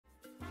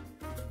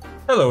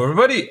Hello,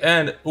 everybody,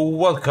 and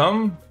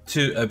welcome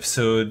to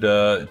episode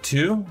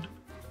 2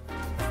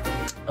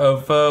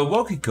 of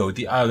Wokico,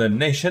 the island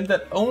nation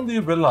that only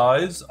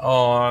relies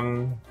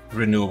on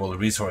renewable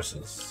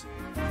resources.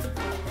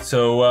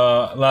 So,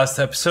 last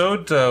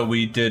episode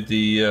we did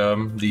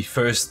the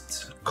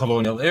first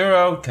colonial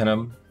era, kind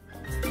of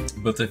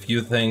built a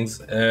few things,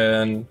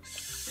 and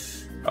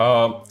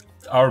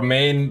our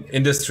main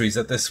industries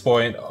at this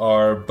point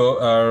are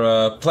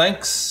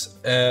planks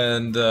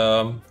and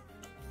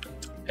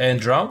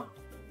drum.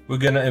 We're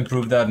gonna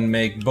improve that and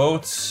make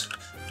boats,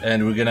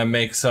 and we're gonna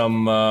make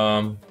some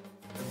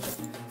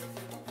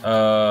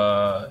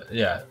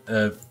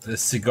the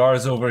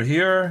cigars over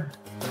here,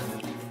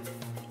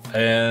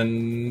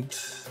 and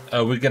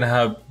we're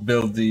gonna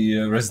build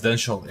the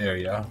residential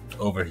area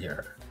over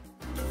here,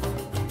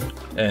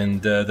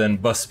 and then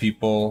bus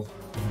people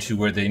to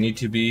where they need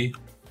to be,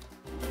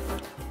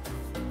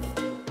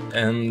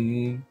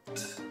 and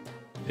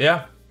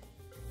yeah,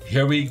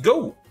 here we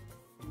go.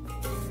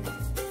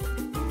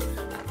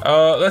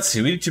 Let's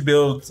see, we need to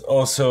build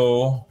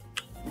also,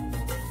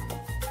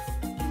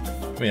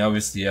 I mean,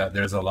 obviously, yeah,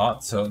 there's a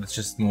lot, so let's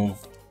just move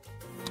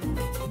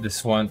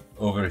this one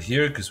over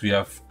here, because we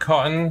have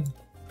cotton,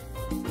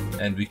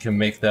 and we can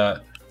make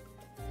that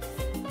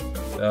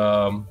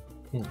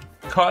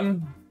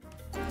cotton,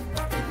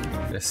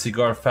 a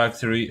cigar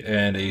factory,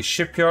 and a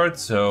shipyard,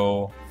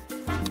 so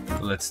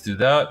let's do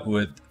that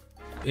with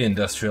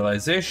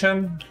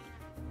industrialization.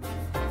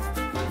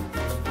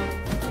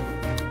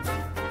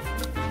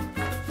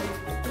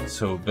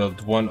 So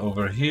build one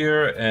over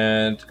here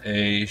and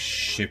a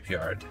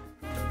shipyard.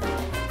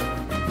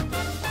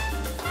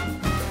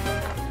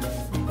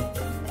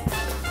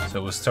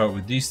 So we'll start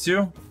with these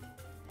two.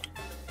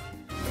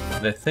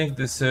 And I think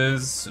this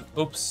is,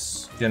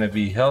 oops, gonna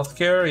be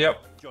healthcare,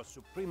 yep. Your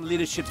supreme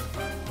leadership.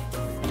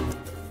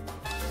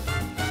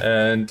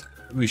 And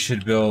we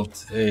should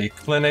build a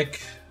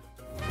clinic.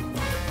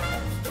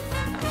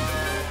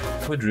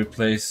 Would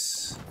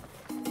replace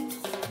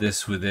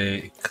this with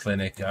a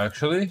clinic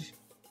actually.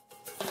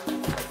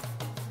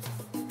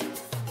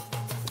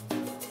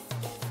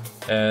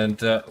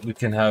 And we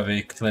can have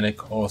a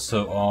clinic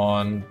also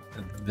on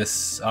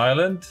this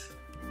island.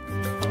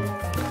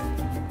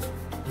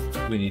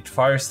 We need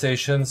fire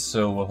stations,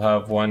 so we'll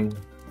have one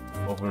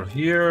over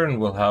here, and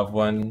we'll have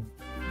one.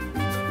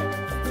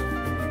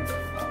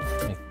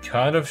 I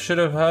kind of should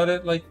have had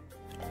it like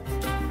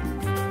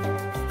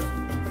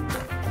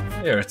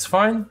there, it's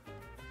fine.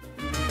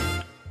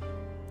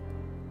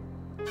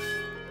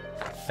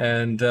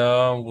 And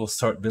we'll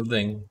start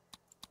building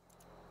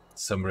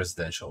some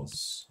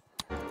residentials.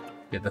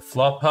 Get the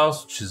flop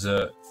house, which is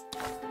a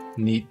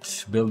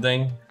neat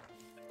building.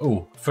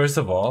 Oh, first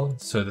of all,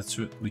 so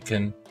that we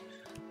can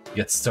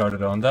get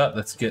started on that,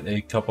 let's get a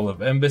couple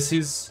of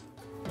embassies.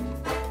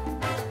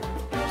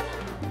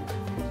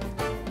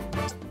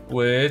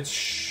 Where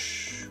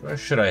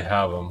should I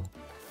have them?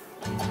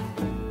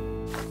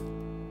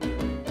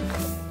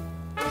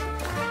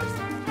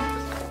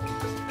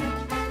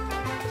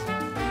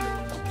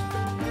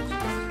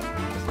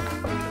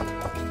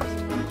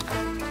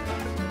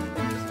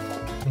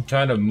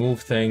 Trying to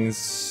move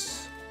things.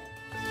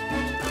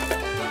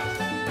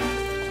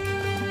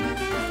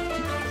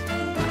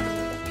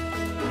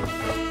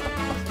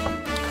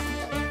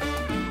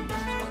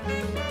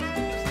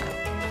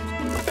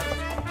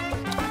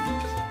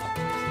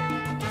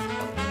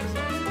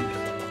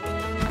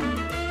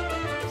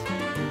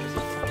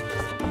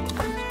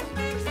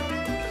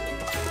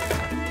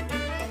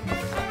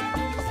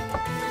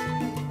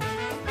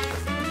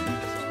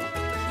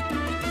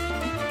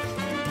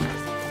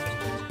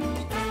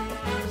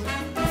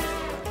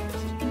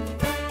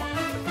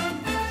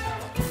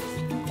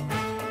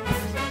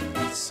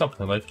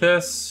 Something like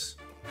this.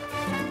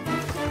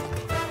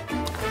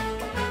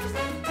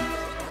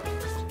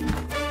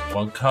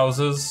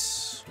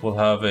 Bunkhouses. We'll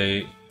have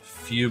a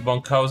few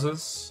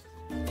bunkhouses.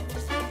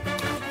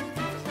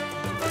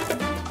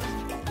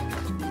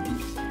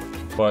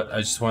 But I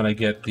just want to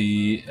get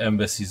the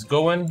embassies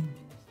going.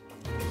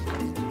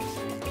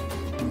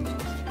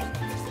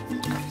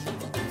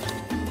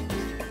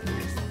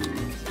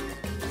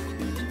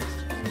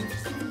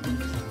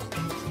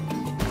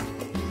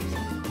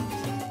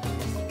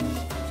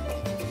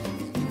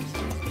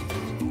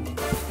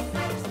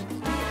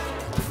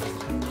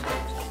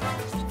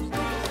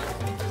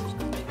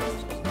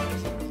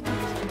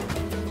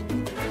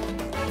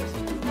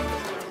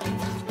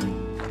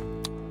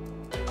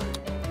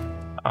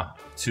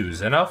 Two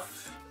is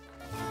enough.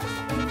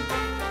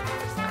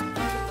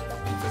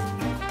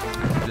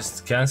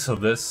 Just cancel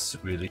this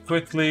really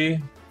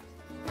quickly.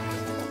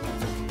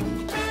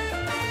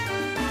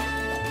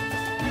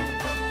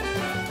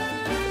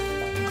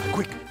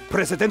 Quick,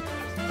 President.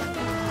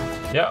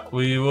 Yeah,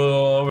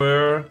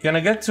 we're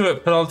gonna get to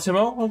it,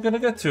 Penultimo. We're gonna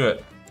get to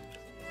it.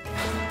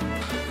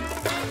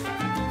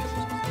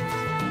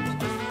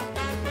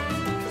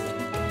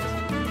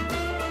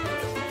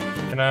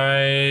 Can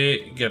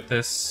I get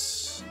this?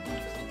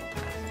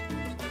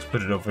 Let's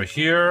put it over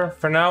here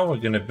for now. We're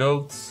gonna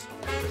build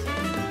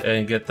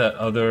and get that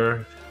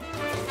other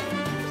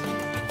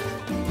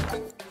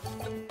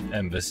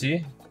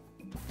embassy.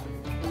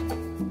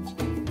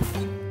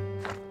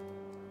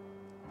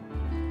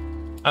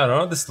 I don't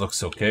know, this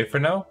looks okay for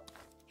now.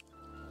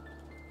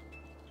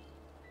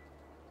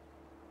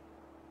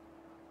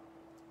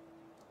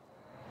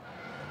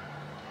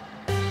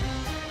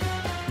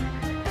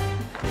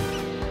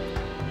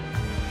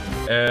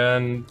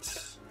 And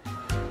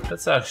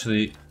let's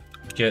actually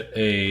get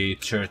a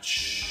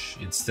church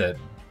instead.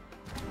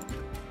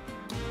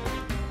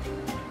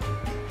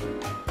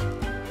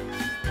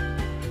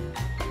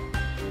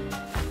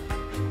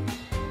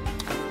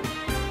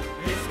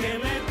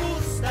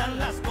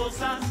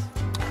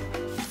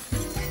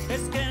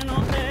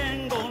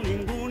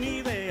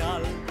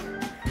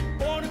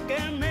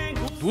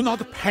 Do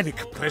not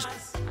panic,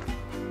 President.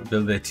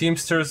 Build a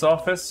Teamster's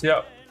office,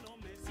 yeah.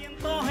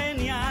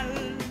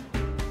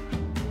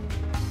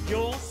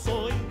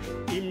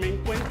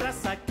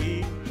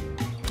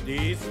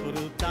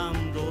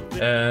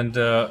 And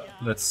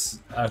let's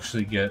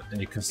actually get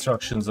a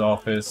constructions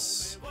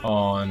office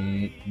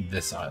on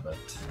this island.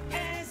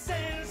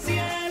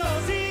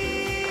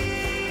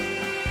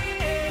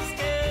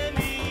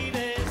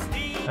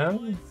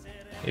 And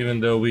even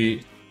though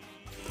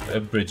a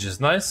bridge is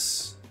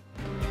nice.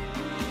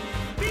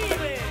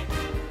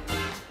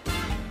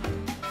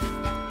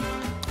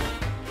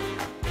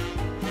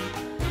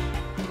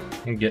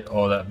 And get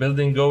all that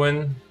building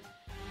going.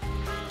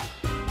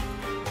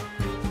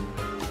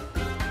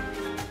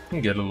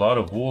 Can get a lot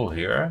of wool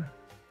here.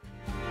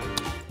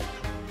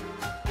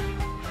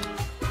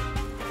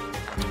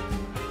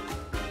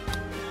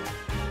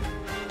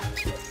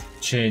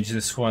 Change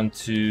this one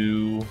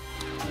to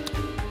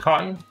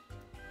cotton.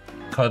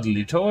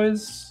 Cuddly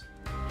toys.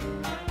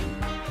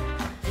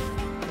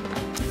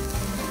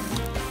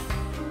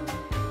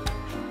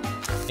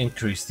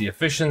 Increase the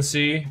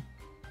efficiency.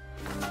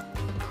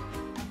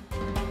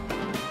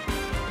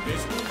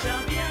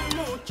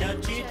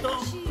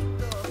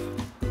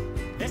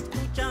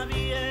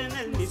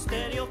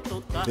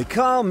 They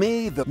call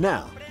me the...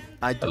 Now,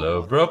 I don't...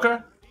 Hello,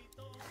 broker.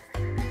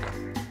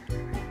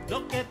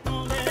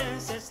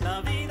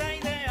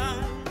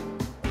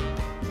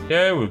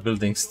 Okay, we're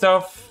building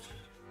stuff.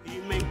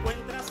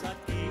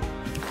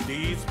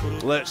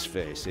 Let's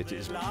face it,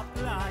 it's...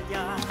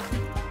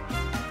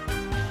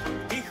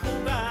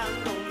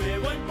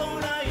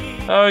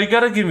 Oh, you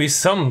gotta give me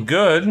some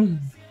good.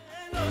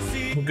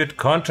 A good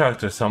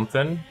contract or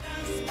something.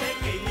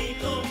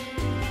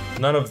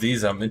 None of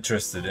these I'm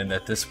interested in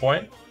at this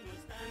point.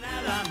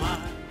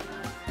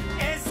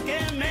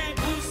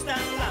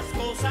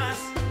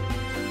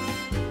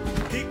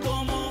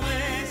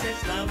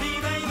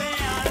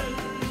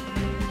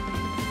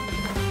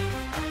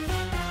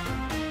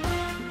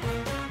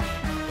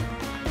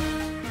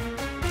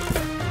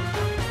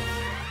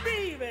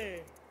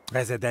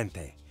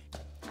 Presidente.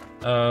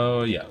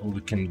 Oh, yeah, we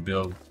can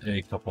build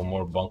a couple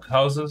more bunk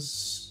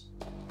houses.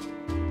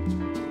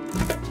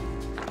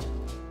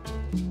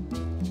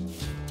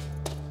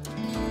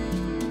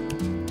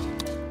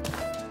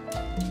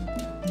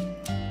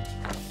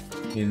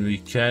 And we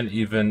can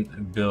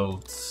even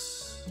build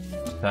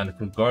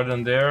botanical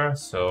garden there,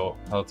 so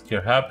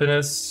healthcare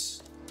happiness.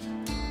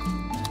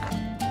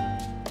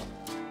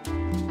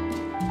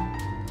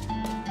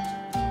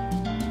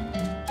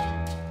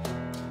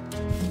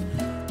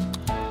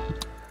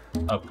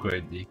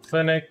 Upgrade the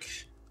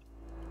clinic.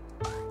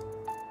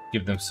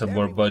 Give them some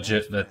more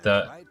budget, let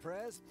that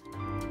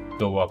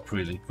go up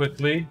really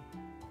quickly.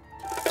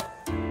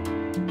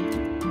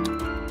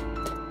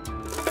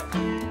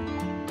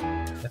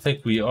 I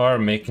think we are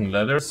making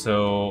leather,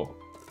 so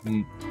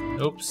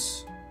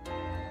oops,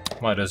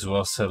 might as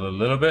well sell a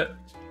little bit.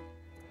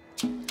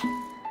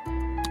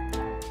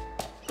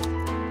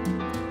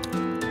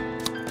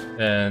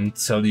 And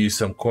sell you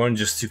some corn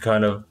just to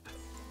kind of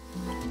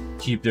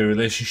keep the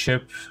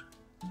relationship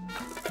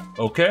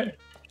okay.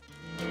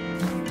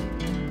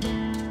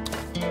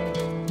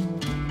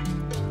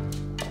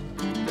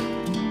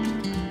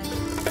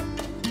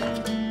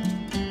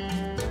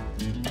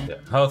 Yeah,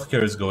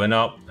 healthcare is going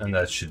up, and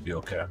that should be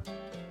okay.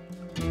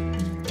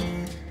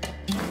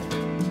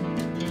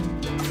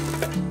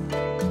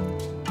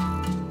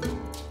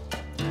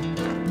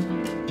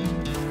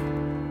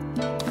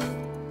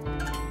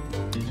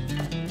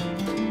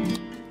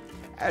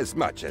 As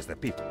much as the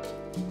people.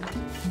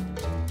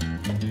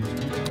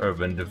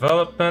 Urban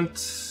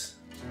development.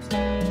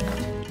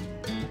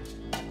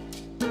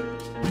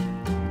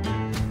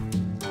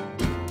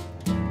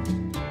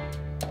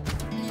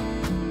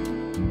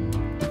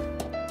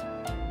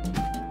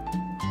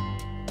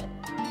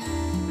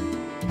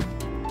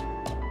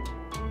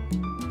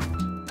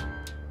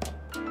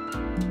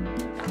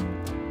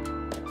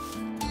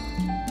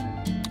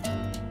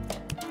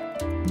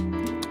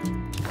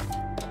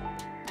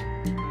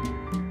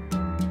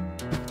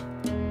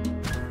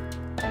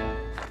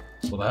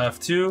 We'll have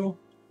two.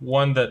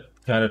 One that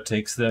kind of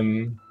takes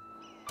them,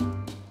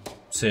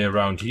 say,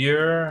 around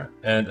here,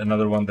 and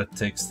another one that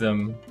takes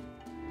them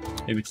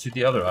maybe to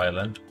the other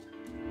island.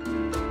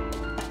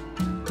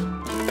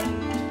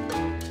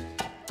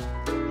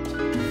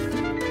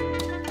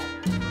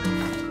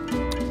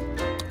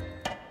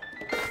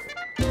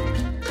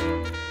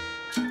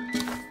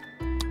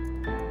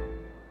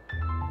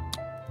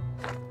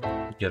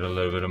 Get a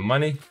little bit of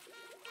money.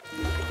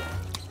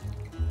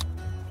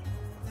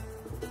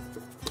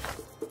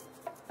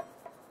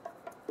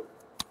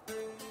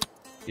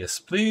 Yes,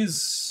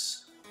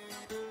 please.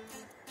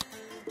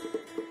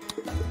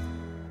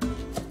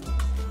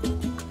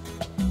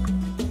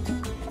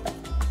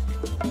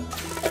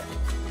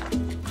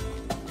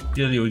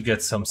 Ideally, we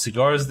get some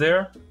cigars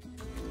there.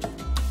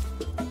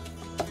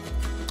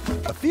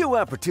 A few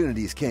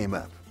opportunities came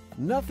up.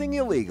 Nothing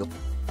illegal.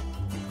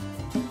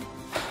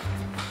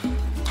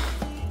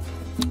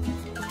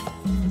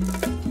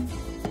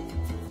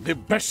 The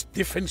best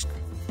defense.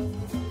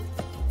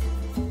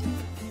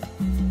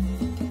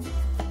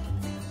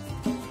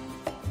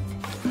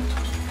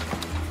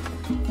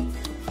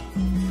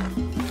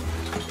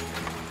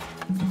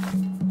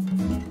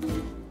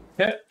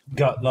 Okay,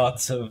 got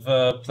lots of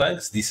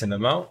planks, decent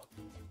amount.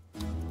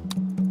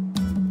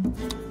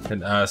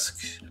 Can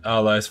ask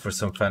allies for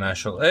some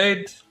financial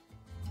aid.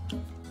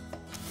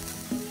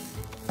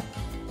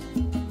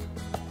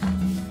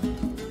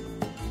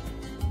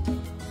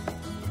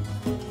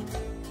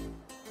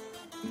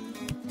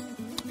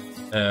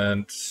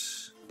 And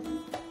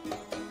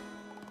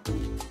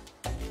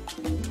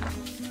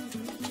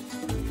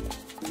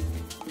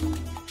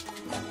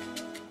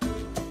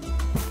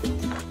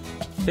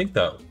I think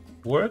that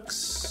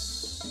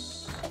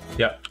works.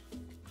 Yeah.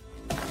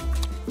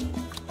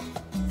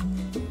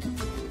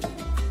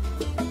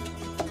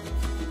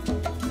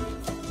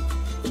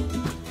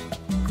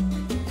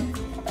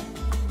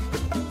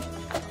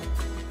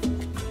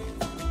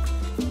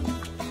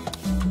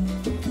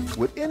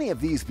 Would any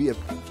of these be a...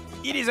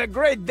 It is a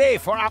great day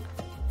for our...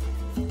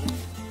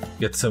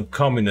 Get some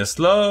communist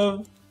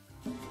love.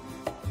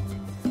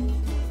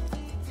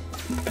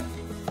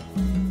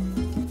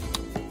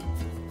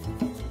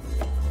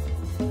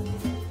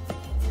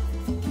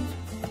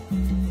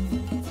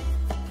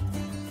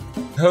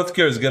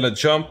 Healthcare is gonna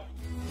jump.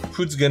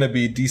 Food's gonna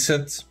be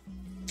decent.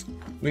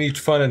 We need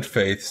fun and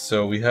faith,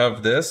 so we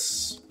have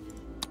this.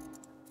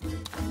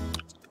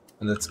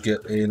 And let's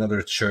get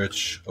another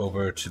church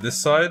over to this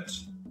side.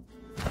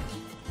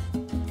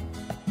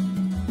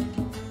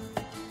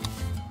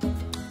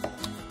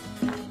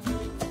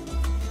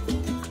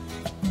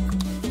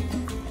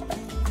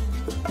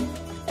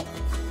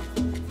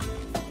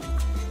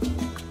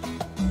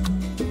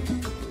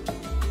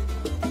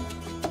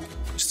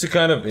 To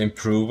kind of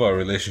improve our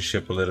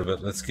relationship a little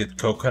bit, let's get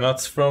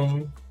coconuts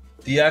from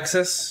the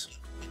Axis.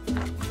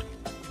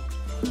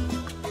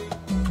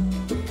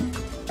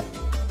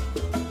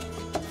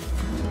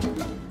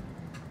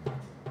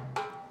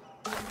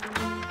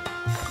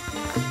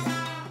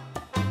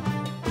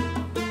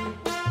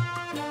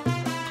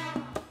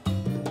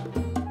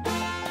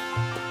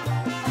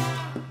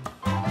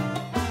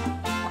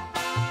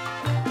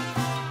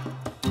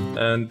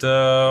 And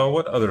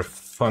what other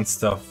fun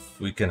stuff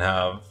we can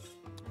have?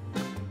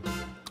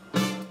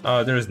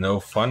 There's no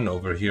fun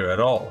over here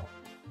at all.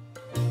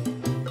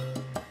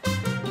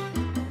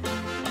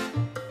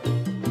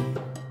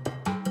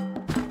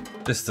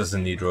 This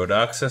doesn't need road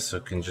access, so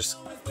it can just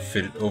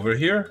fit it over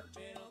here.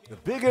 The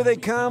bigger they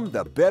come,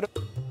 the better.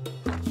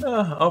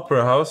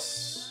 Opera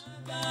house.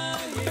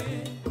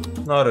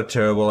 Not a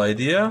terrible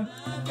idea.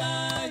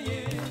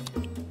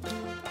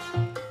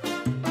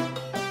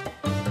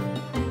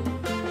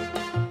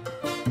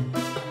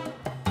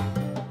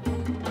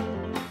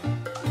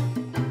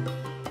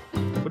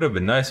 Would have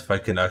been nice if I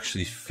can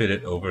actually fit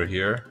it over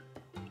here.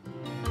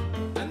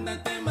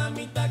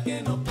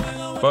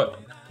 But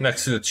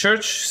next to the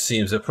church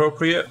seems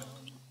appropriate.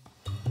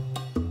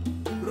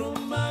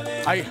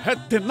 I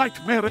had the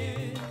nightmare.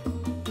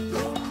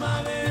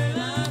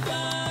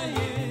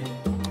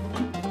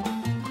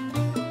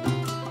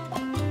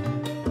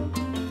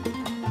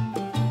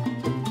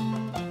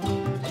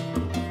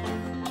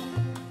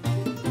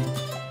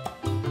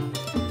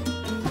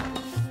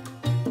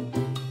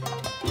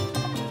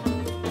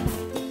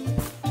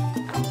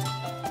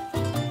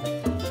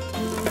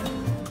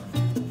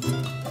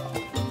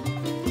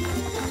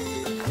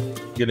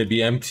 Gonna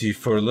be empty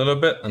for a little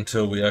bit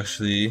until we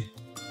actually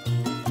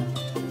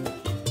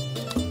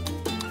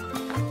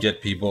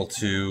get people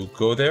to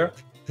go there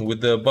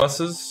with the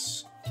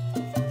buses.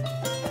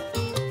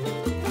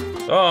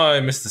 Oh,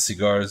 I missed the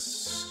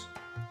cigars.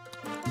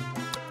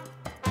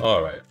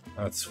 Alright,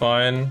 that's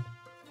fine.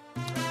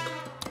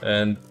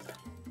 And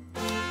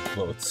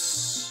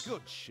let's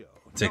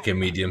take a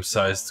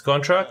medium-sized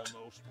contract.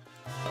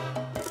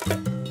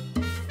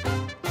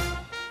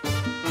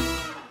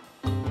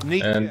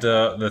 And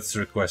let's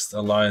request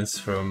alliance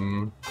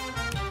from...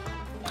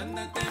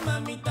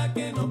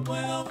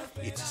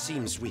 It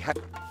seems we have...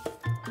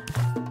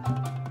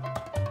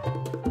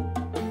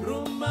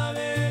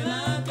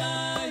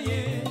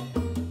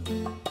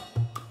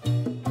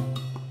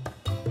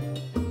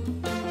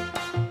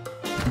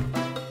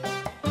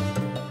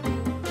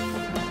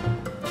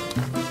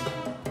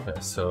 Okay,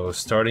 so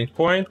starting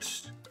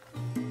point.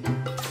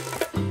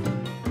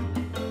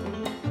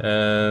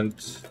 And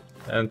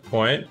end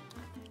point.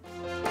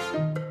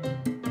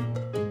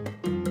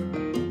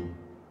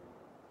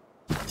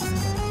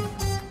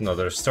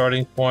 Another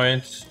starting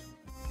point.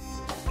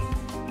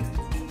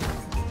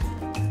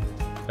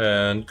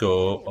 And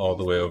go all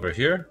the way over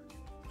here.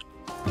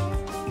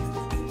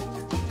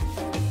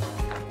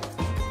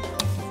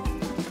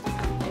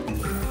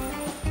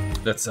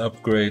 Let's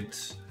upgrade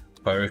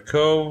Pirate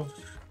Cove.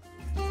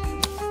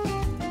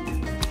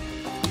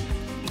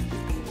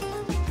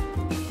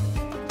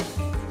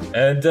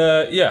 And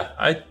yeah,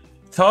 I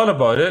thought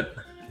about it,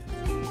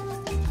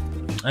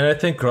 and I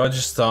think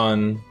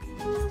Rajasthan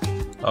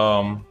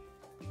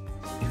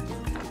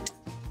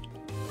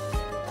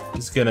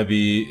is gonna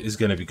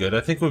be good. I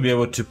think we'll be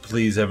able to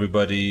please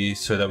everybody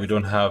so that we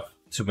don't have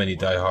too many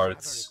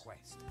diehards.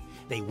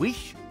 They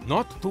wish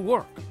not to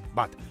work,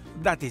 but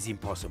that is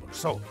impossible.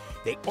 So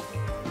the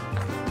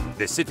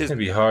It's citizens gonna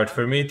be hard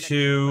for me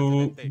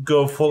to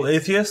go full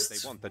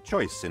atheist. They want a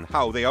choice in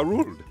how they are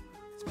ruled.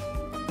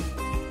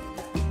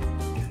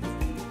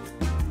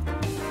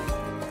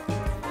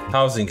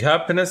 Housing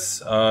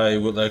happiness, I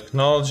will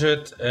acknowledge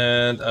it,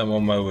 and I'm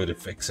on my way to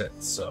fix it,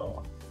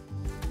 so.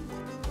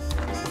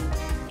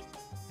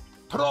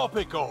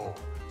 Tropico.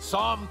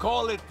 Some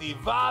call it the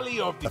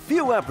Valley of the... A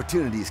few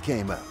opportunities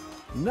came up.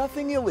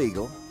 Nothing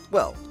illegal.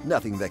 Well,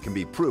 nothing that can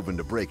be proven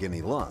to break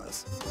any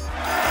laws.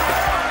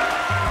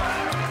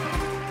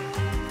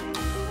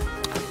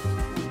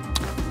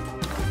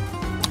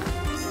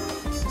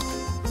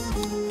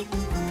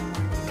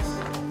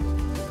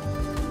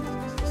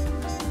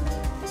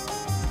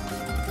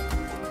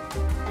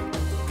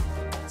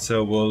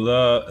 So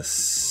we'll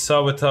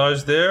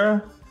sabotage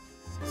there.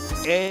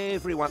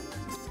 Everyone.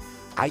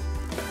 I.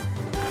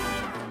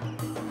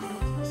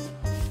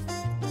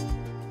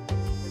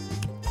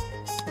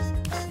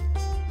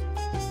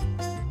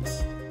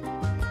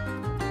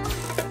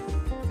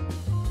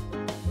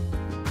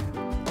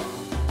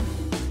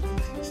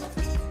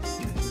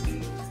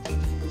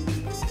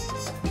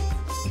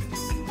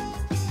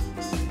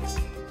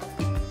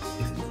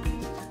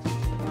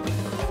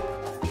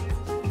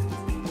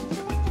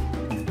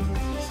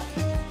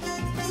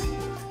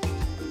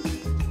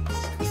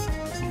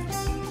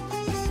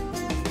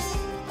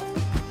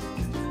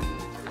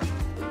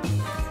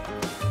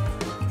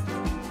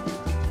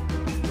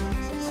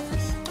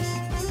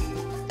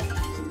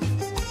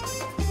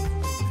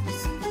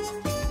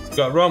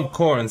 Got rum,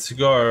 corn,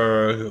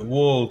 cigar,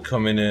 wool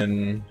coming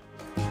in.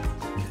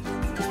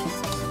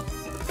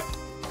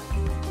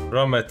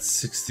 Rum at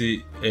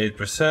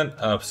 68%,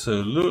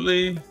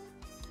 absolutely.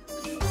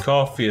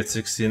 Coffee at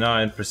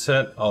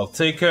 69%, I'll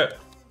take it.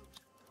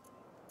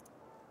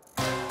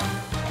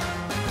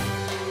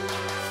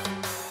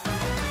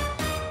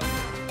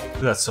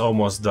 That's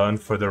almost done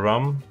for the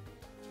rum.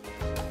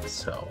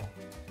 So.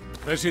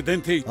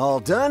 Presidente.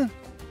 All done?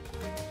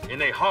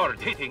 In a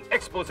hard-hitting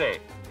expose,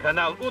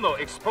 Canal Uno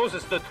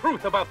exposes the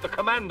truth about the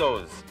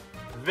commandos.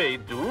 They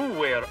do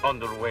wear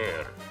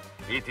underwear.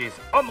 It is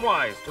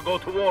unwise to go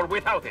to war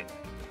without it.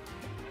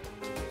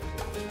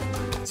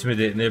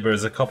 Intimidate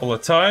neighbors a couple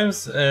of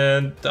times,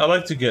 and I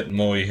like to get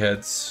Moe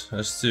heads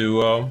as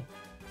to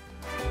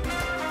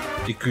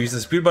decrease the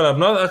speed, but I'm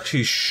not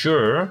actually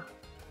sure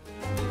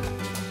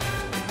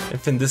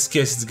if in this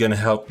case it's gonna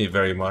help me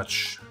very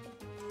much.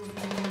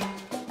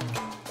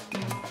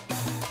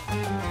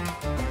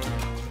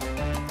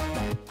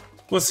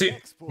 We'll see.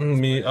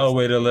 I'll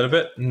wait a little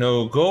bit.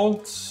 No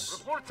gold.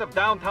 Reports of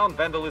downtown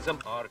vandalism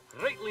are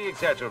greatly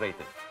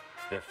exaggerated.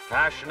 The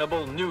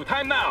fashionable new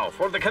time now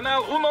for the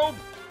Canal Uno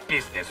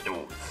business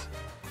news.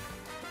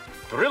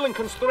 Drilling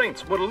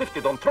constraints were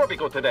lifted on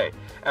Tropico today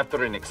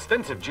after an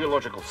extensive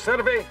geological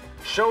survey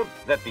showed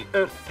that the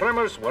earth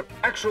tremors were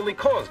actually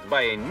caused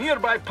by a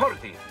nearby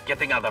party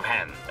getting out of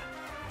hand.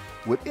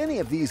 Would any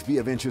of these be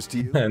of interest to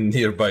you? A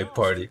nearby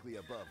party.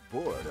 Above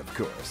board, of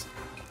course.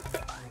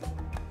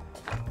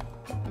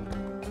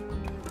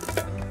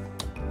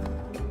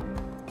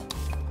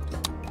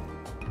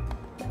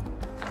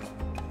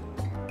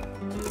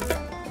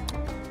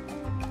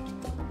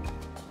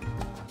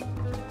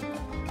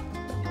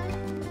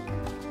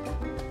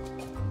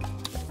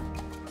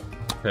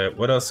 Okay,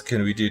 what else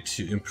can we do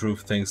to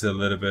improve things a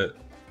little bit?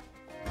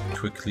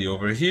 Quickly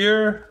over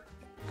here.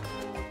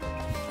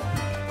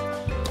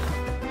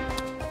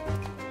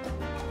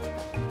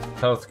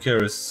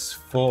 Healthcare is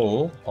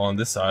full on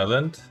this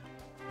island.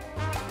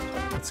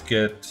 Let's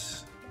get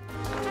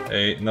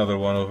another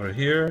one over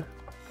here.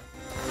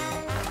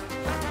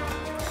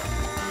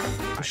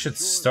 We should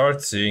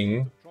start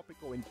seeing...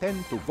 Tropico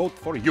intend to vote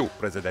for you,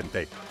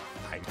 Presidente.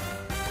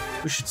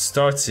 We should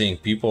start seeing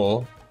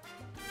people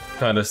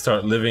kind of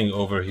start living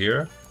over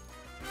here.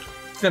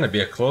 It's gonna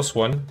be a close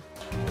one.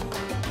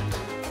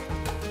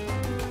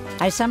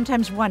 I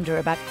sometimes wonder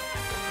about...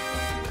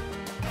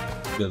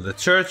 Build a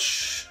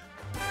church.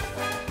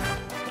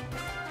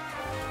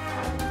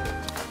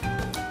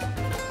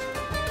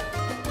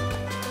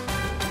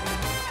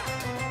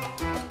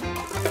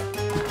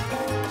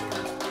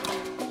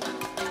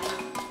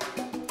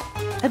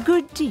 a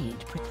good deed.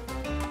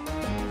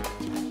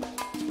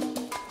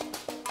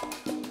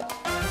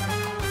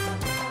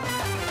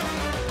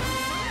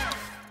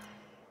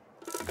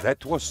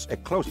 That was a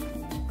close...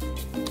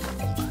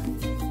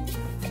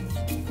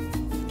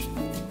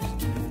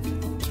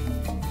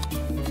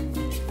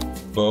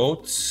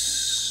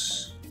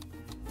 boats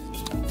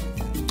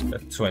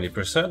at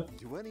 20%.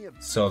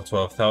 Sell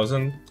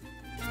 12,000.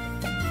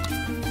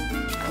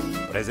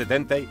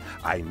 Presidente,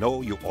 I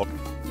know you all.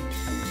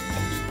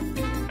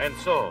 And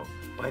so,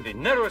 by the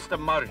narrowest of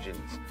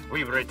margins,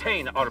 we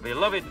retain our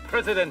beloved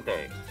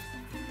Presidente.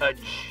 A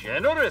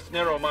generous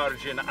narrow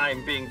margin,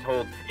 I'm being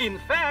told. In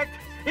fact,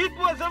 it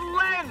was a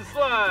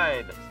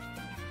landslide!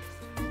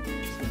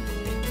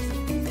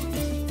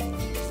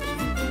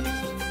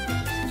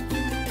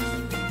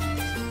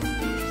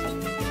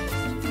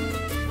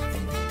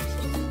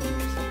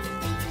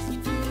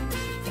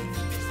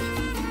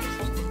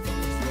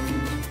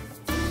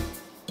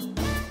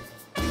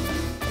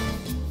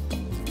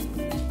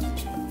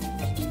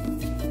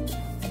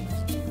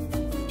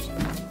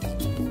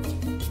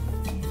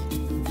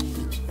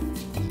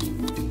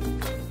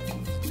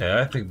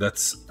 Yeah, I think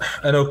that's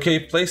an okay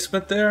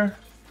placement there.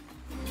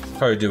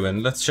 How are you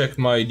doing? Let's check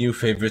my new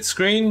favorite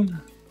screen.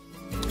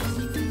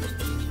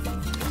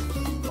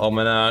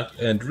 Almanac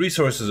and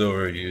resources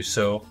overview.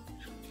 So,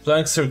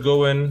 planks are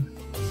going.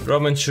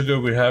 Rum and sugar,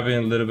 we're having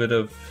a little bit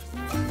of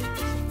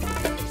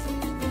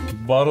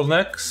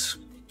bottlenecks.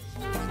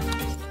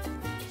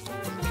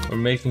 We're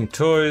making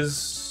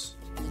toys.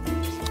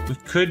 We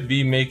could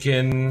be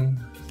making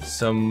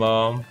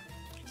some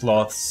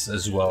cloths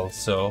as well,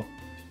 so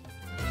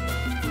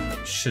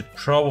should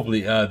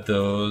probably add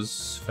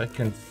those if I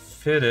can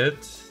fit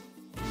it.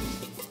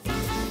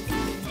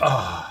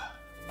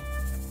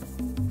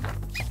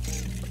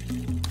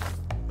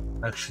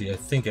 Actually, I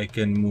think I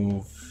can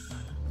move.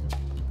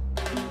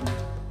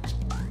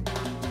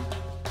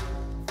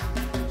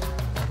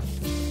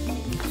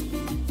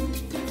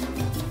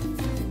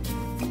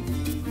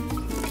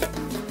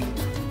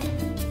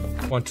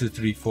 One, two,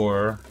 three,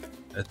 four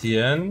at the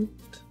end.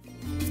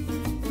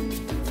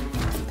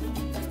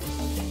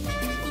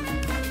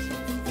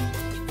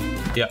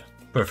 Yeah,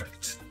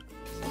 perfect.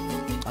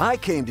 I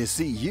came to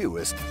see you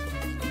as...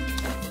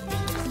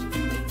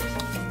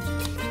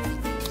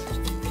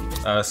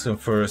 Asking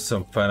for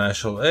some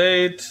financial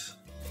aid.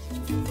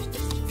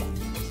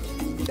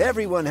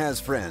 Everyone has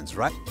friends,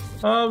 right?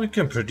 We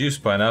can produce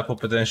pineapple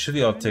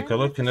potentially. I'll take a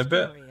look in a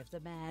bit. Story of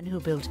the man who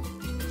built.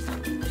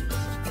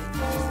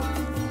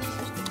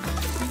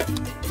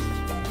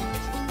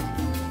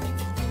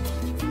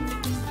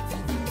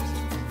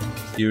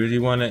 You really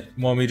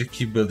want me to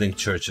keep building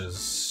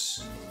churches?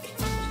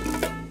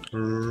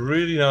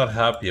 Really not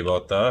happy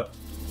about that.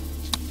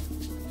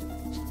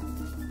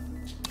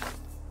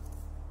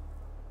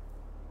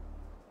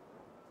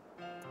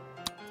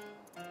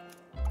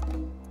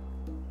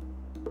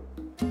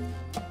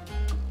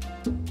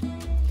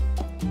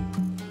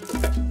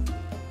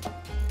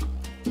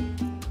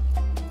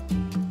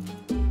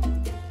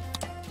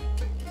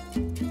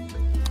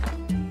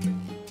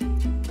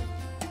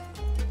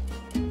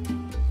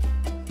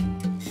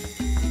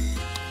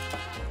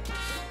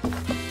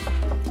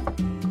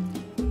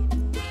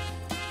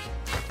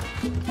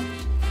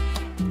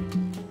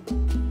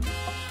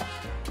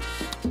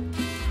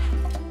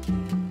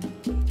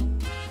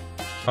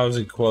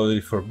 Housing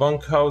quality for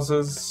bunk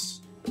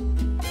houses.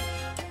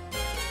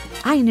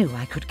 I knew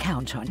I could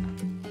count on.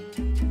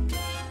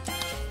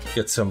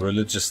 Get some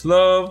religious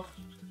love.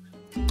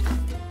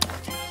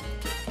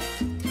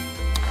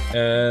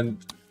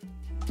 And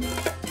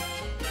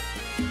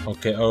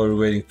okay, oh, we're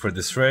waiting for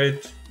this raid.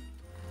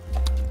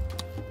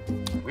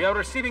 We are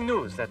receiving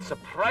news that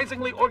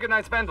surprisingly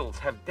organized vandals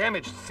have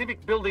damaged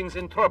civic buildings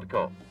in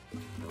Tropico.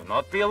 Do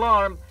not be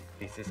alarmed.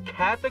 This is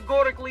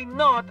categorically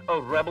not a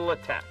rebel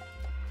attack.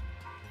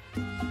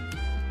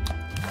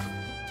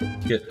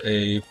 Get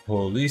a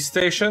police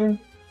station.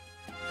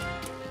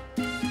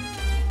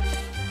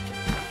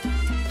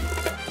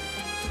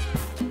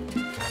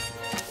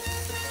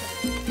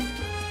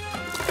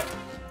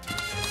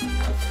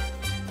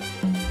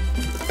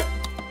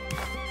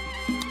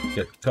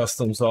 Get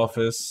customs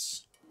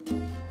office.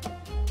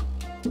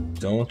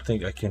 Don't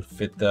think I can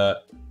fit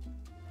that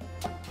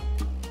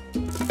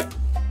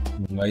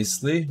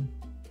nicely.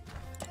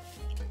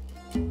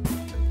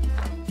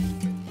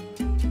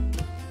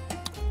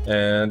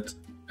 And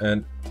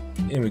an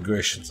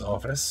immigration's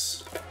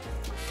office.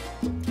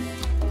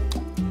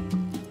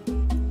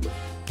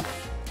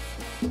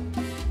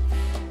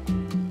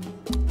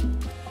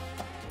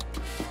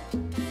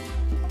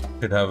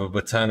 Could have a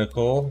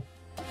botanical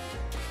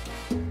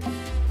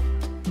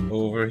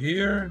over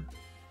here.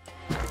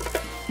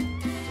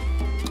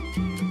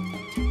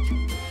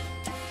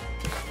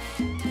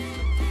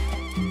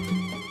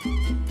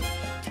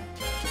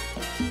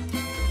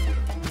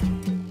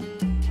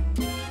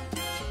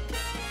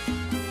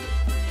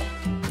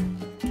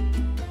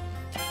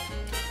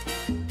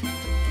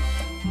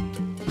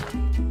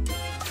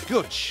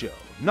 Good show.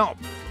 No.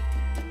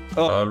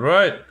 All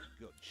right.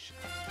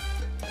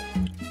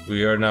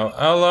 We are now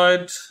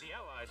allied. The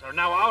allies are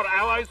now our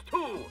allies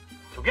too.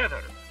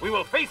 Together, we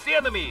will face the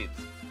enemies.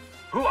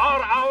 Who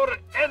are our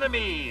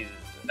enemies?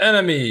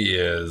 Enemy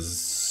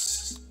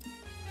is...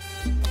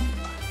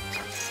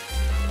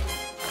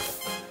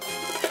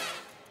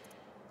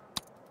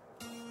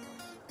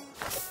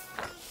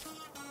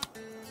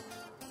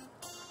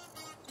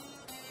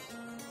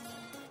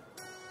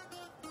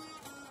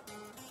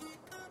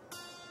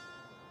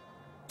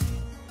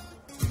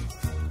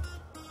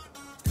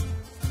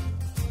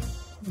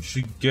 We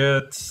should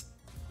get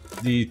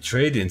the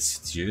Trade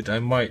Institute. I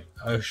might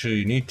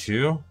actually need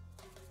to.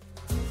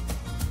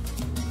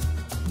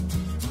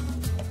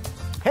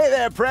 Hey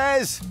there,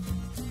 Prez!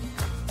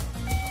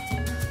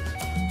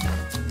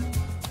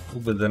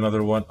 We'll build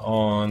another one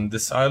on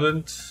this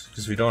island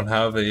because we don't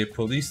have a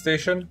police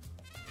station.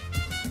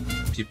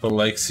 People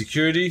like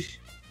security.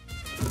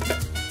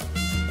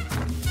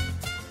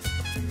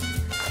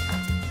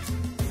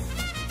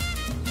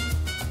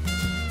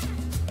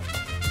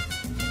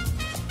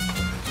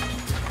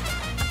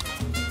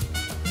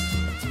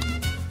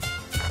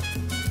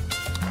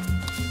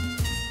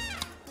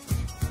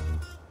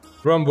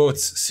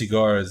 Rumboats,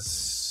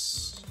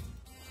 cigars.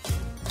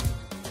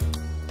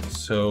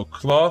 So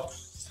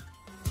cloth.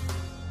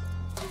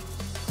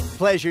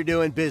 Pleasure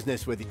doing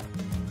business with you.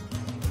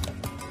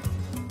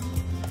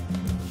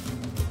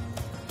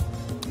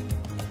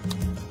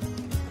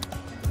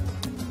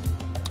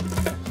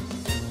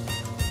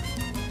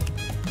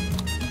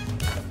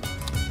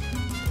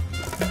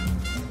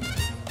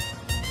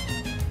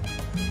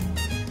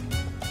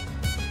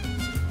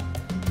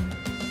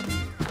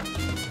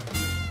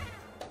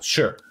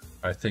 Sure.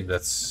 I think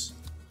that's...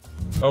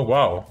 Oh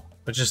wow.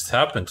 What just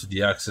happened to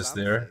the axis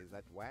there?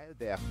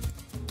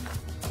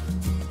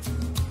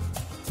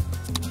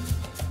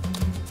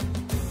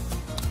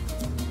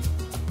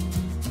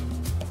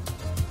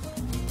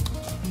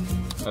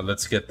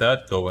 Let's get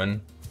that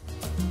going.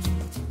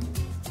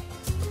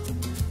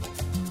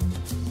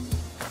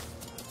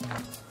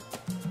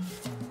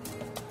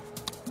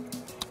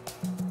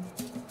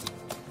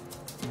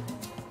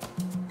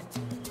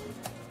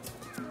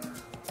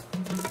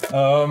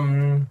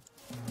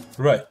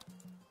 Right.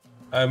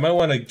 I might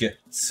want to get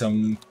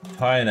some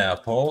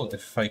pineapple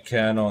if I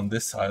can on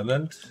this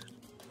island.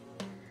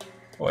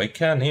 Oh, I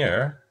can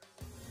here.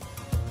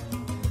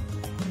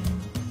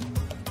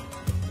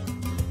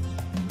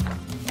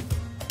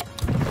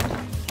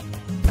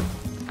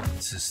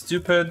 This is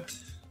stupid.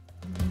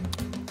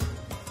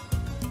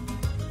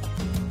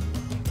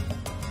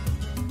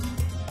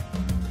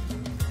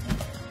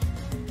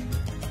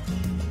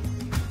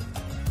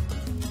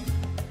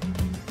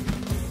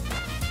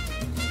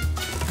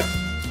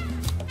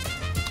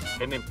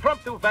 An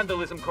impromptu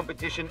vandalism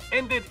competition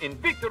ended in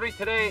victory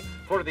today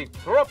for the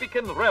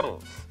Tropican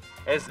rebels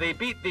as they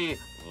beat the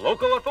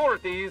local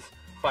authorities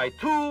by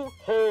 2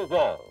 whole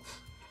walls.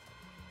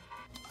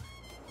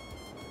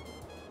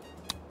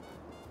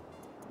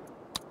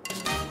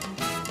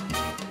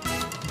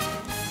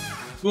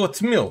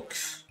 Goat milk.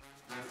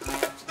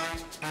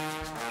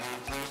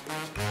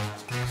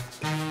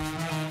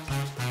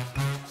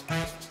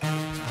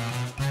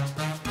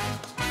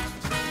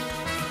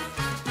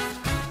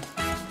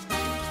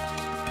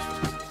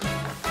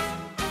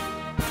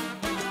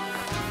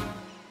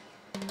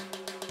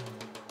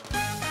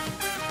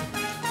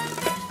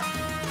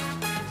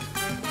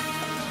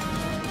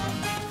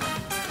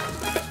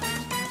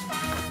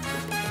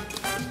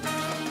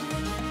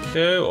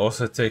 Okay, we'll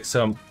also take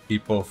some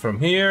people from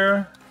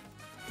here.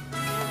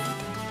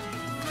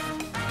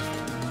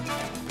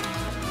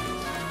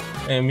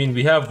 I mean,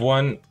 we have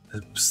one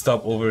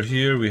stop over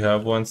here. We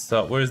have one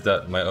stop. Where's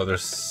that? My other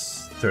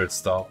third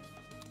stop.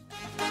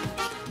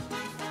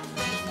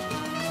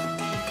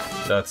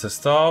 That's a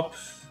stop.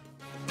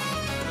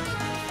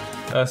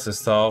 That's a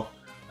stop.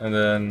 And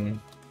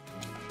then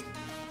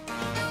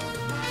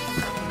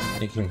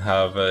you can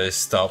have a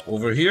stop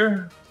over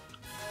here.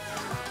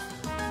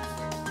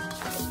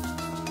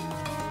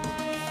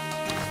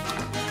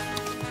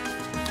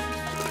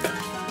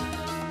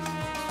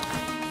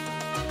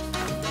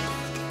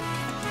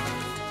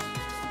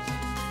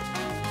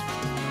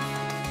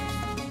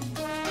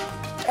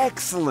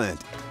 Excellent.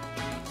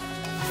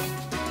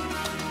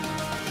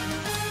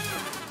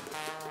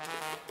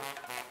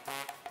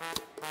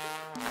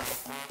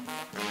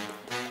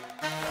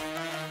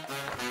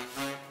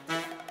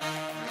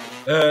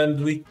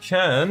 And we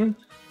can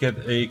get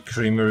a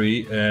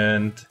creamery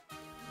and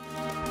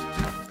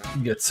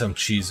get some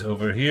cheese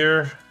over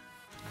here.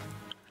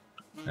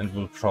 And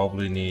we'll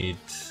probably need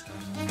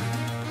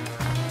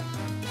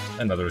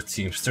another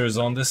Teamsters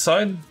on this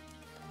side.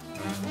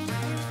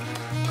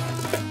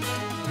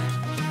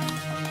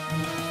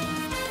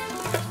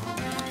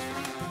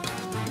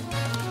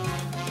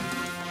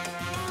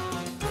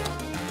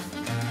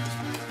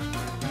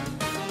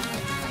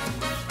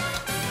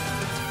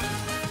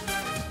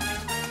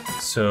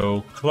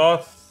 So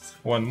cloth,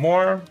 one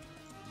more.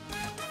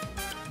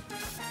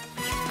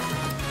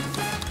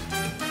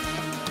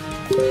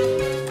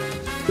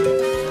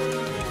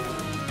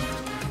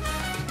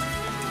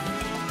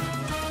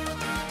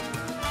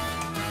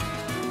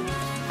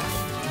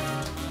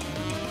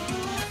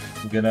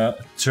 I'm gonna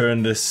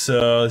turn this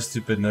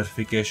stupid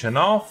notification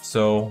off,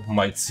 so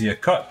might see a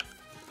cut.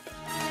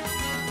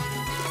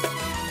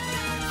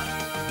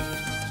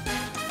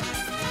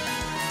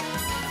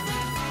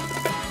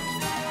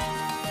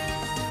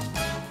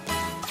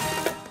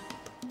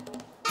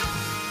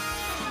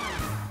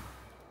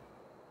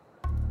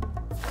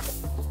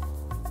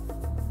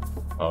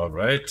 All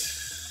right.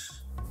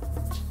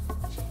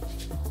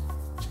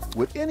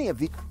 Would any of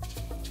the...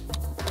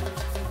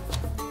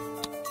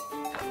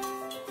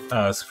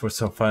 Ask for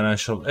some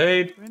financial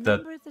aid. That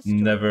Remember the story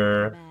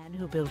never... of the man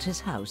who built his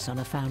house on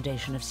a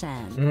foundation of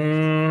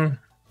sand.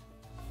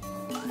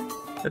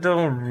 I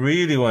don't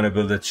really want to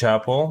build a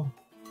chapel.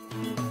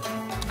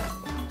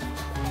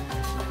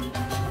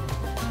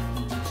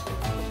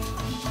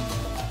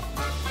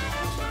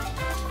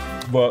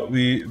 But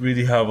we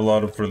really have a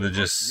lot of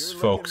religious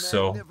You're folks, looking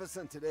so...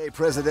 magnificent today,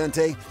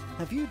 Presidente.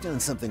 Have you done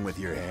something with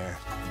your hair?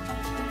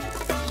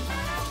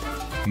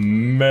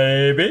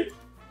 Maybe.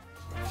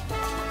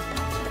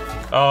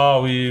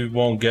 Oh, we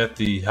won't get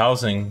the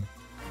housing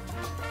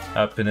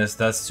happiness.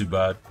 That's too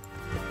bad.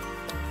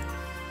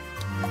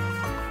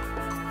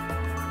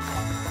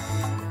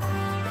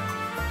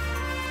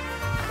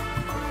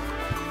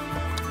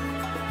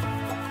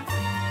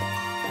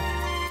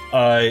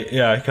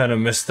 I kind of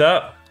missed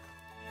that.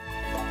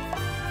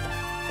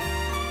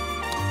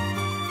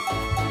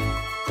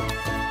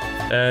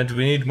 And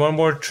we need one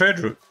more trade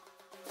route.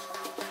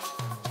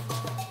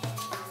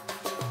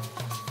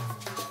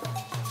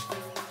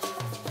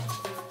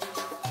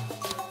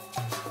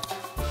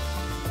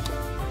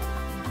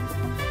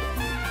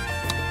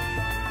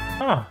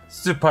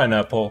 Let's do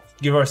pineapple.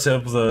 Give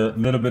ourselves a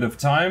little bit of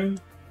time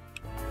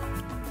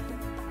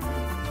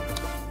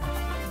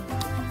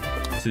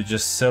to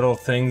just settle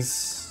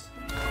things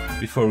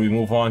before we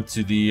move on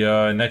to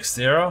the next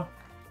era.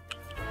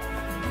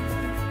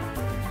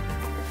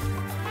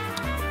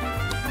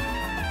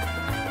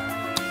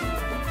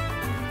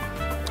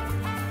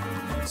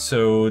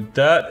 So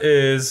that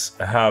is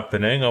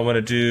happening. I want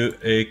to do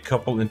a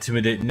couple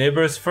intimidate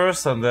neighbors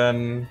first, and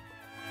then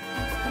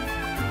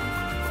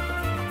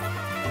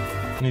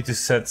need to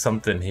set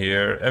something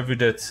here. Every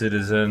dead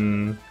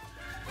citizen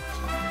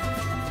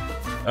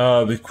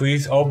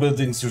bequeath. All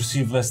buildings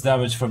receive less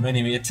damage from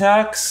enemy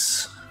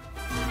attacks.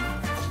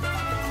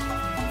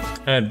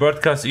 And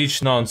broadcast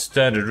each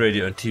non-standard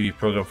radio and TV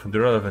program from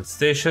the relevant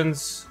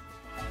stations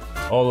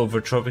all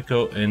over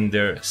Tropico in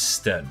their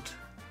stead.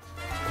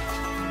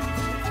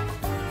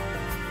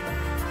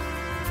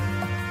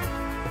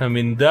 I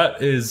mean,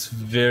 that is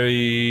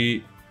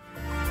very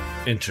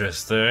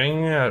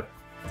interesting. I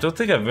don't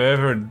think I've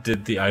ever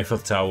did the Eiffel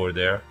Tower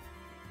there.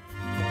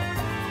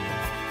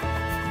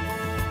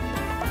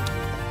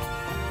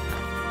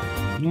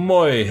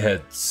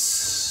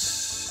 Moyheads.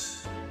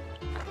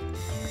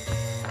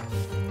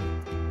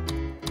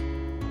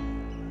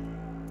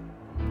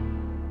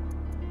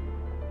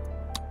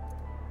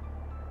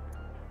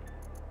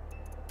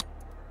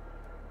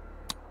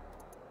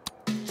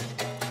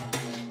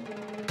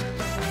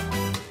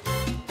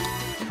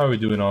 How are we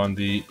doing on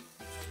the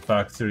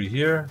factory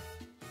here?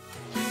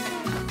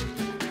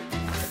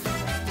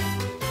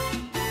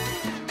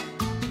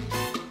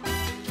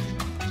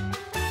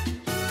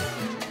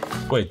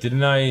 Wait,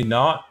 didn't I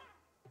not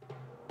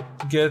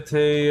get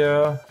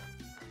a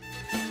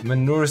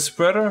manure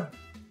spreader?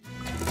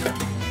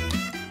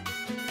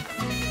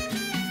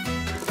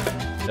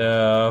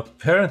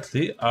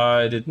 Apparently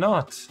I did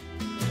not.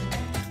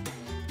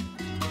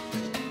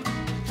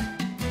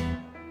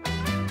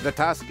 The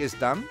task is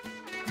done.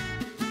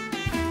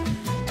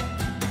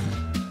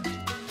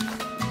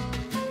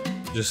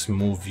 Just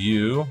move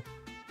you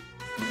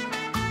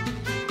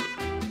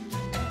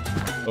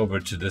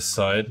over to this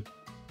side.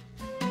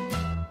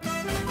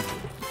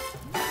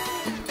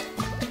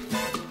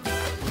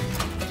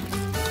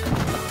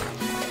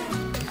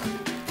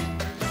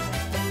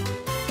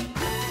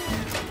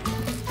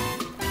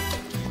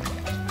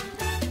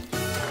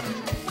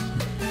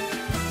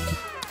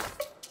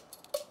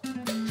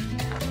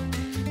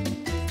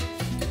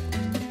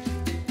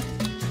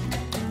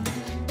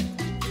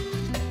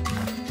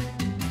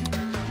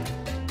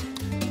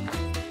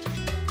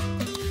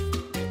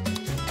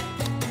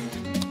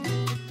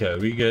 Okay,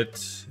 we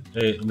get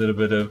a little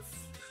bit of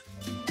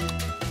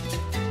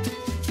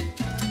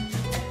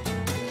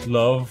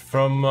love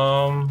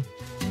from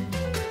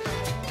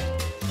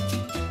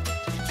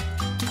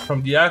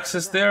the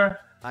Axis there.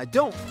 I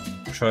don't.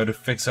 Try to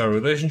fix our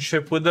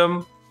relationship with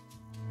them,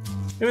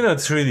 even though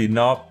it's really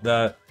not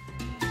that.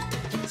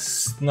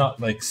 It's not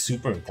like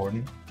super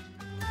important.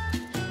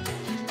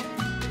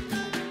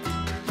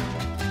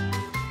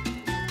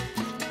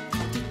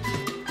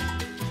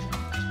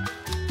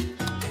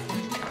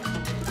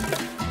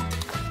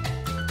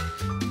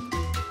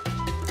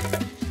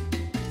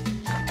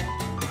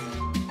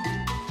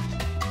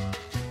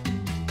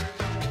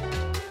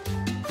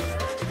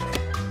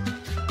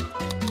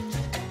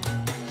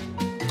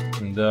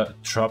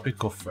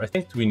 Tropical. I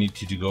think we need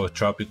to go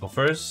tropical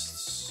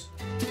first.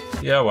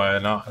 Yeah, why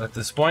not at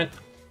this point?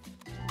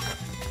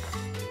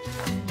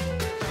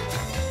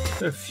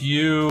 A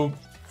few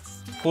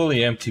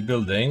fully empty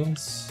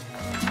buildings.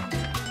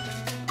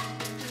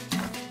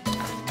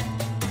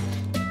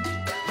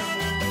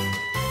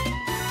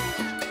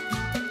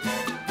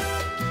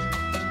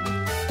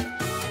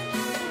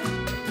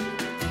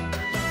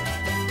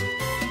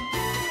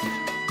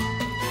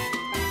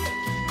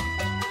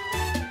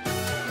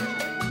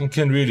 You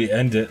can really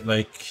end it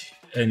like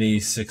any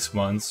 6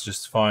 months.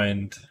 Just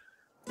find...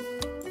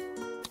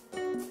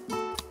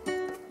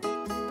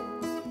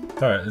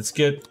 Alright, let's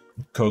get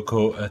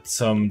cocoa at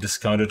some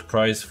discounted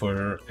price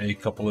for a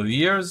couple of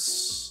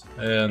years,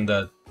 and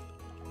that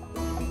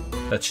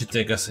should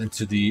take us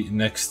into the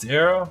next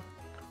era.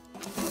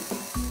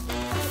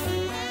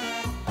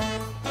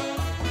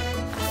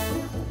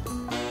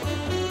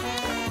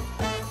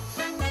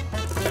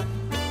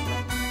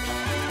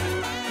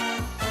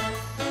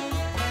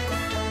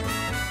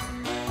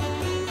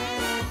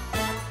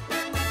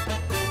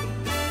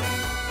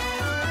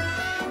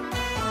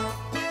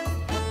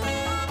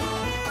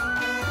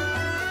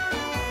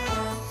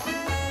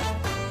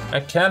 I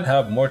can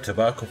have more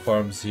tobacco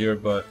farms here,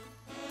 but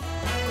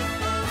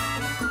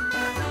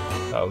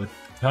that would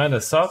kind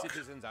of suck.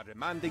 Citizens are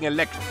demanding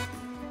election.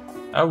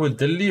 I will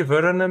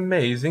deliver an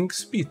amazing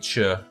speech.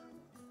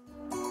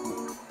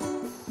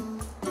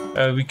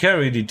 We can't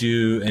really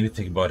do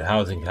anything about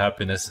housing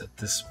happiness at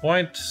this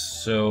point,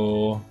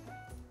 so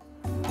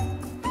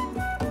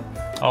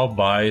I'll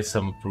buy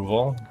some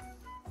approval.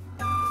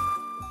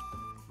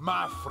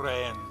 My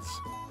friends,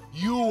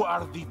 you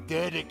are the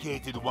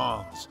dedicated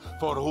ones,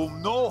 for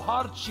whom no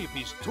hardship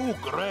is too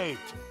great.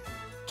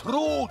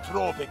 True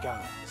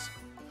Tropicans,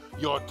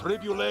 your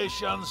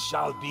tribulations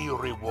shall be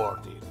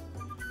rewarded,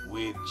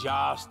 with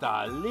just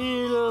a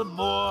little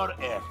more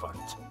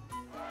effort.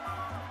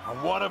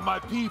 And what of my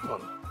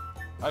people?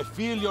 I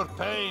feel your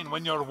pain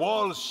when your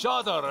walls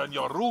shudder and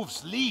your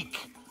roofs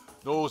leak.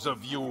 Those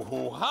of you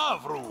who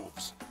have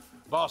roofs.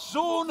 But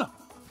soon,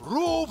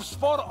 roofs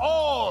for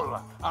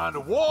all,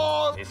 and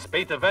war... A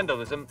spate of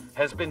vandalism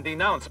has been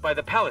denounced by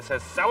the palace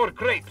as sour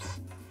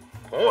grapes.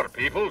 Poor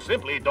people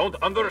simply don't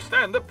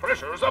understand the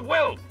pressures of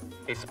wealth,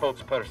 a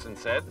spokesperson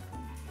said.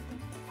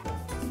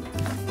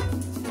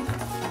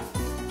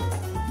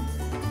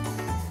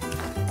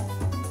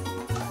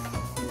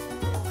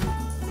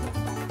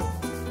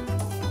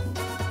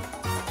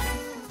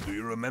 Do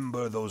you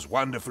remember those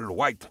wonderful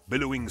white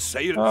billowing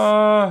sails? Uh,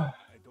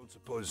 I don't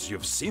suppose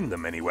you've seen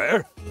them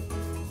anywhere.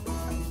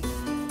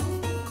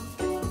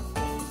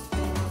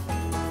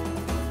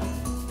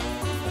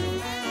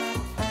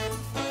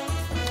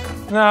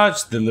 nah,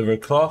 just deliver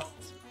cloth.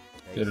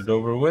 Get it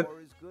over with.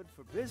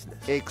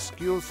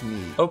 Excuse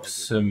me.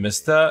 Oops,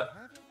 missed that.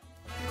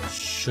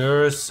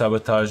 Sure,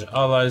 sabotage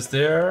allies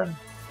there.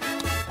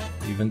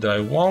 Even though I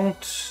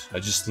won't. I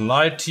just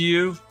lied to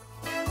you.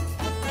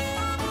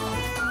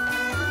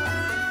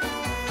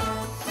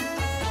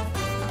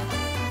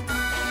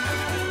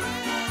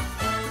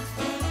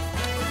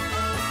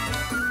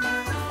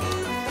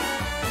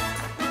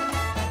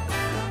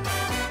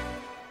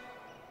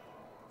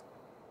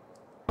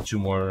 Two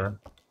more.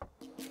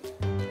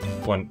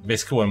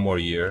 Basically one more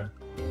year.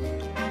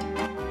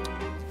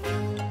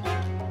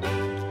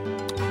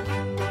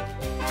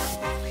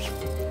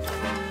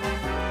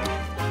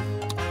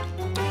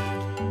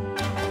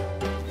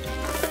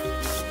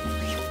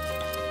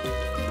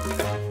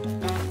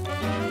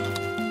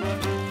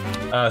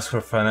 Ask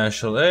for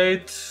financial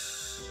aid.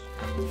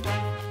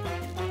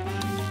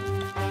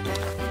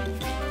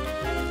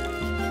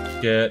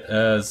 Get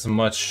as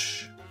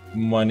much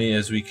money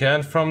as we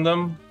can from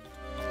them.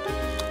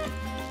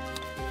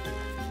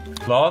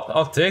 Cloth,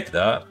 I'll take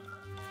that.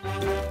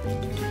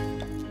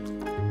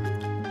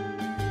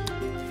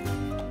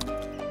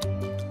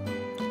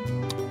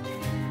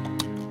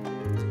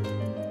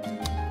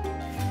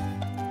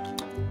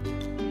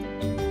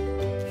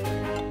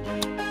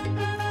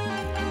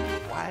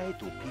 Why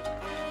do people...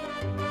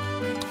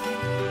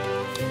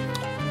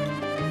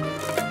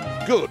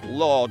 Good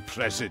Lord,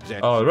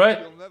 President. All right.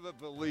 You'll never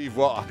believe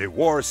what... The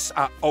wars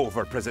are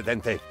over,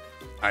 Presidente.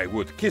 I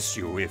would kiss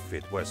you if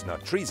it was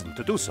not treason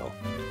to do so.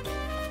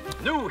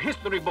 New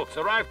history books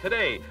arrived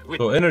today with...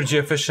 So energy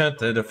efficient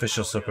and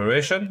official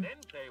separation.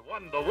 They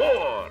won the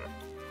war.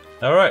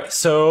 All right,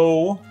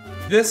 so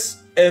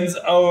this ends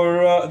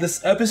our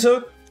this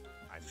episode.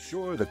 I'm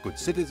sure the good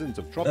citizens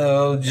of Tropic...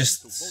 I'll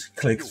just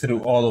click through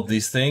all of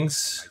these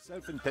things.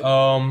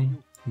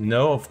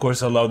 No, of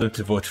course, allow them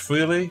to vote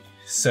freely.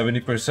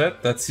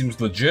 70%. That seems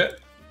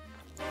legit.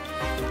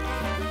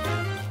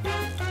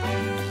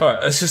 All right,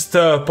 let's just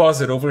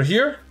pause it over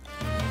here.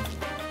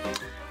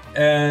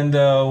 And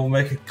we'll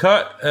make a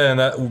cut, and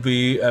that will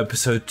be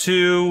episode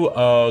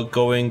 2,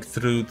 going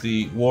through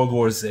the World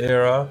Wars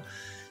era.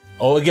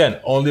 Oh, again,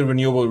 only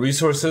renewable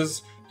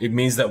resources. It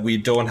means that we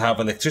don't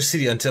have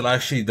electricity until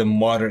actually the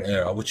modern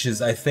era, which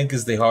is, I think,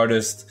 is the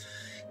hardest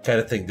kind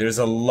of thing. There's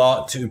a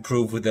lot to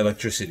improve with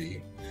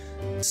electricity.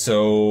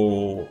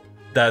 So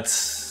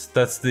that's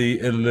the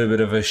a little bit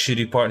of a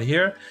shitty part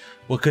here.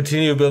 We'll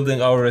continue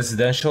building our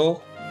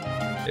residential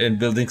and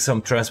building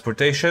some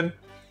transportation.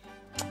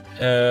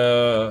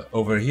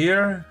 Over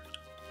here,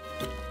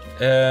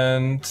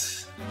 and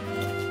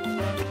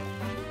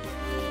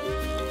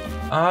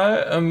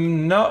I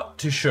am not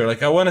too sure.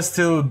 Like, I want to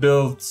still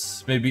build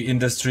maybe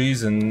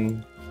industries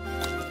and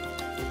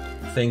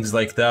things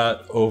like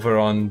that over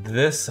on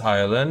this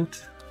island.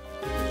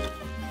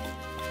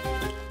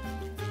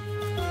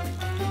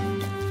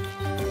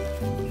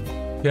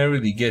 Can't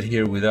really get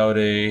here without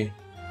a...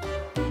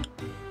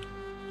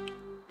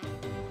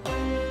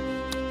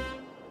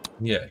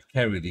 Yeah,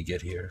 can't really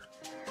get here.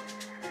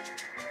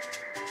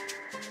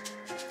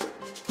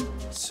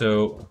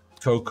 So,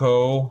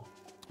 cocoa.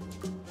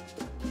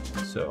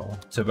 So,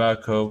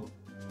 tobacco.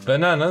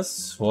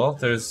 Bananas. Well,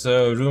 there's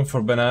room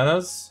for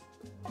bananas.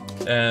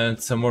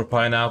 And some more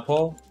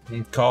pineapple.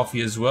 And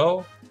coffee as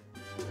well.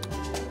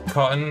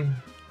 Cotton.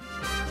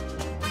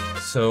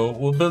 So,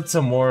 we'll build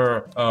some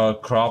more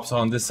crops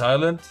on this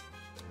island.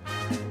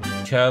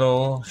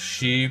 Cattle,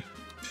 sheep.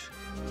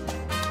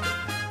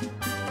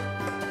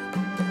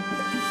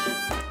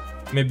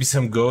 Maybe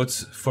some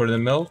goats for the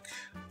milk.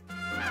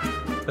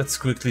 Let's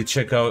quickly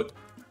check out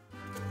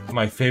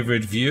my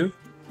favorite view.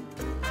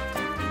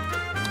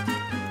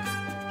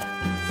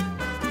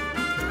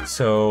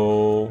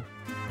 So,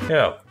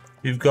 yeah,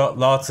 we've got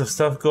lots of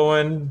stuff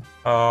going.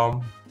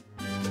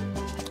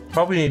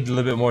 Probably need a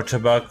little bit more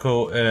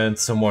tobacco and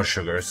some more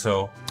sugar.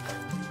 So,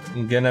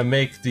 I'm gonna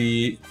make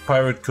the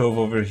Pirate Cove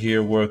over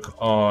here work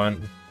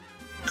on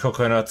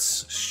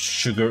coconuts,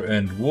 sugar,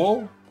 and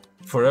wool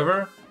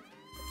forever.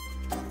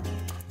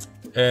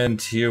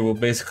 And here we'll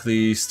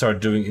basically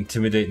start doing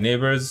intimidate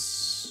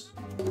neighbors.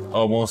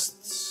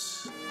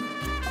 Almost,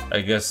 I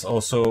guess,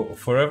 also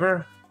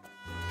forever.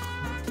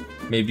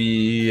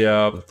 Maybe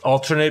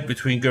alternate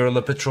between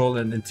guerrilla patrol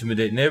and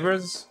intimidate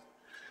neighbors.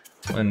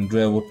 And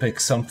we'll pick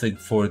something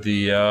for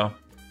the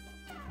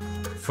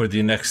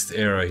next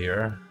era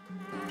here.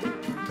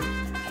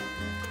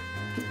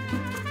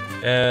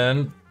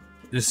 And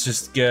let's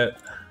just get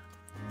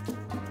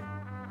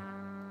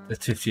at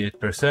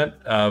 58%,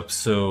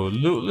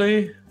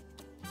 absolutely.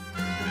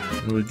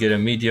 And we'll get a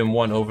medium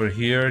one over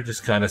here,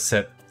 just kind of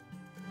set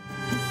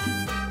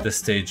the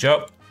stage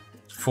up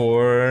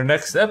for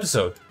next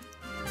episode.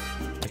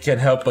 I can't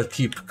help but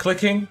keep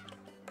clicking.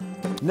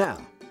 Now,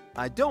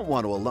 I don't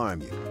want to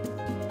alarm you.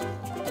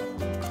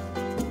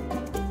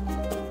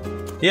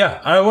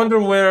 Yeah, I wonder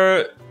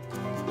where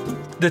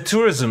the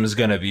tourism is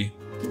gonna be.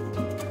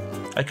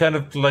 I kind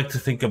of like to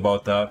think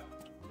about that.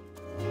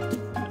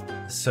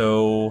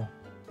 So,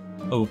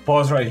 I'll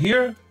pause right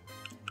here,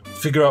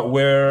 figure out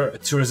where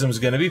tourism is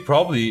gonna be.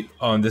 Probably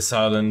on this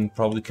island,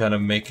 probably kind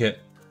of make it.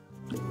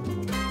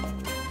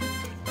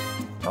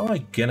 How am I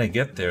gonna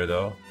get there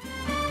though?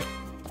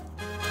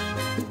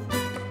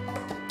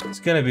 It's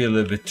gonna be a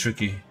little bit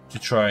tricky to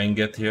try and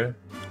get here.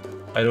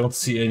 I don't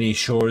see any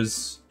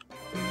shores.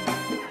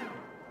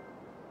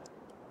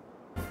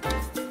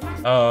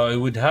 It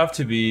would have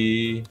to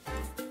be...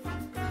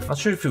 Not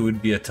sure if it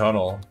would be a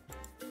tunnel.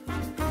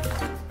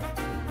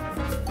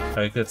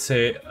 I could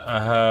say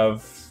I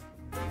have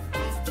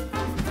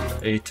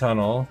a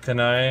tunnel. Can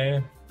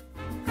I?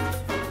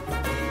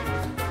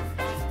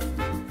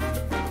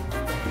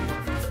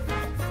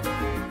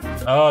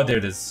 Oh, there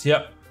it is.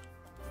 Yep.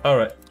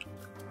 Alright.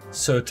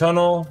 So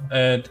tunnel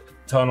and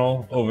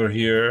tunnel over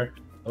here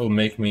will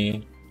make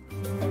me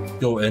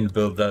go and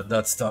build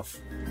that stuff.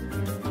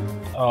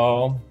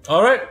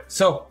 Alright,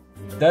 so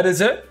that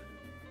is it.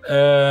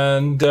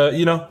 And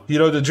you know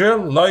the drill.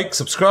 Like,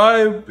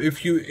 subscribe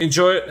if you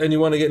enjoy it and you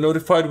want to get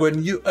notified when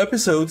new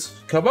episodes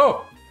come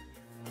out.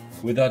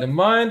 With that in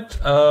mind,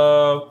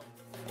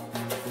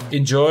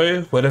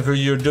 enjoy whatever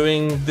you're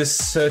doing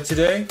this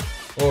today,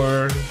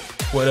 or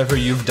whatever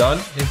you've done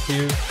if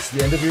it's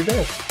the end of your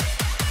day.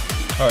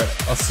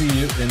 Alright, I'll see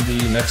you in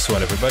the next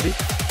one, everybody.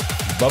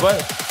 Bye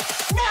bye.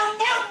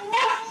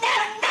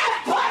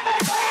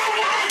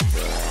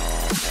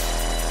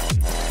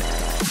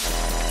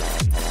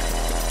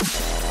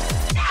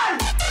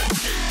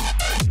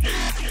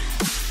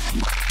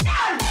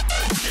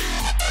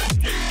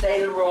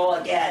 They roll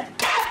again.